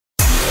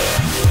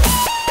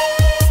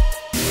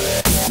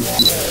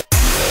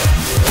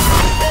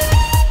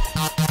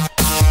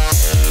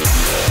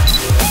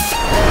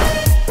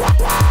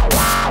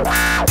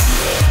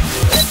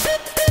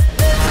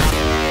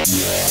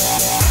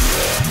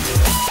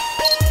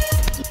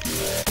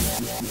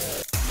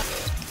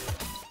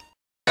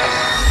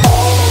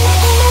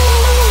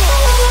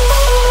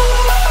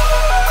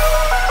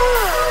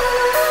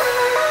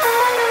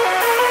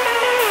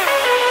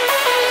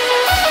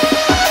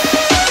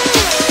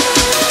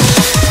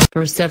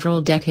For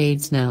several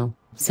decades now,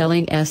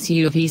 selling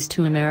SUVs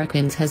to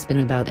Americans has been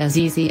about as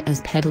easy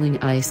as peddling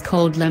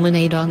ice-cold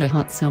lemonade on a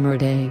hot summer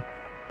day.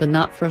 But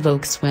not for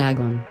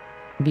Volkswagen.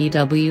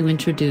 VW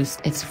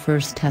introduced its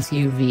first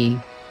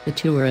SUV, the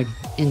Touareg,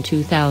 in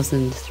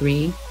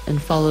 2003,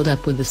 and followed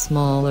up with the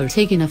smaller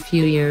Tiguan a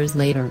few years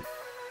later.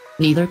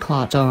 Neither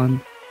caught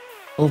on.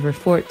 Over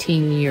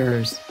 14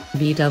 years,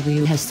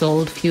 VW has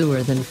sold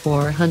fewer than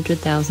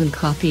 400,000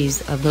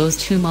 copies of those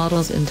two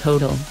models in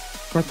total.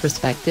 For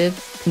perspective,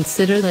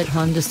 consider that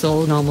Honda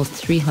sold almost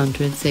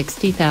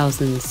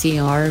 360,000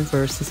 CR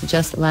versus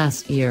just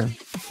last year.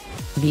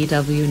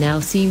 VW now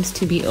seems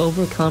to be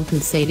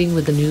overcompensating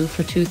with the new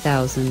for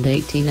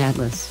 2018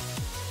 Atlas.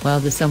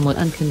 While the somewhat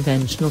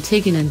unconventional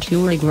Tiguan and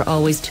Touareg were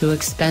always too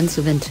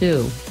expensive and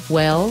too,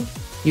 well,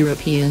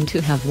 European to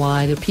have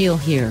wide appeal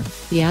here,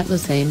 the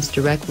Atlas aims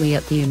directly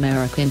at the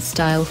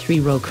American-style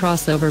three-row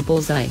crossover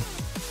bullseye.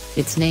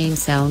 Its name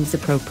sounds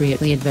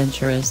appropriately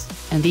adventurous,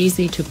 and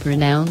easy to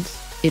pronounce.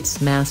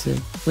 It's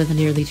massive, with a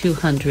nearly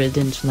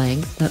 200-inch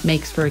length that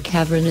makes for a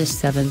cavernous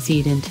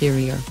 7-seat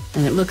interior,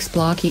 and it looks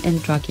blocky and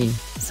trucky,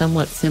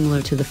 somewhat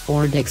similar to the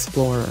Ford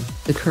Explorer,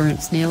 the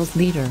current snail's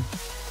leader.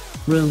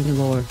 Room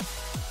galore.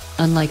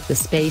 Unlike the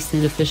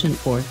space-inefficient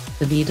Ford,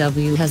 the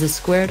VW has a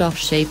squared-off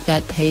shape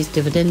that pays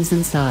dividends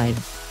inside.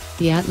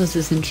 The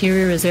Atlas's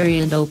interior is airy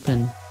and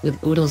open, with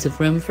oodles of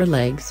room for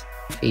legs,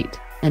 feet,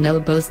 and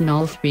elbows in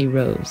all three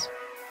rows.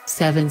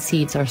 7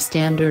 seats are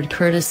standard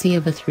courtesy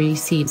of a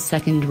 3-seat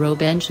second-row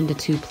bench and a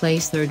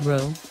 2-place third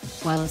row,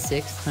 while a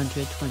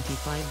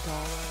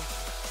 $625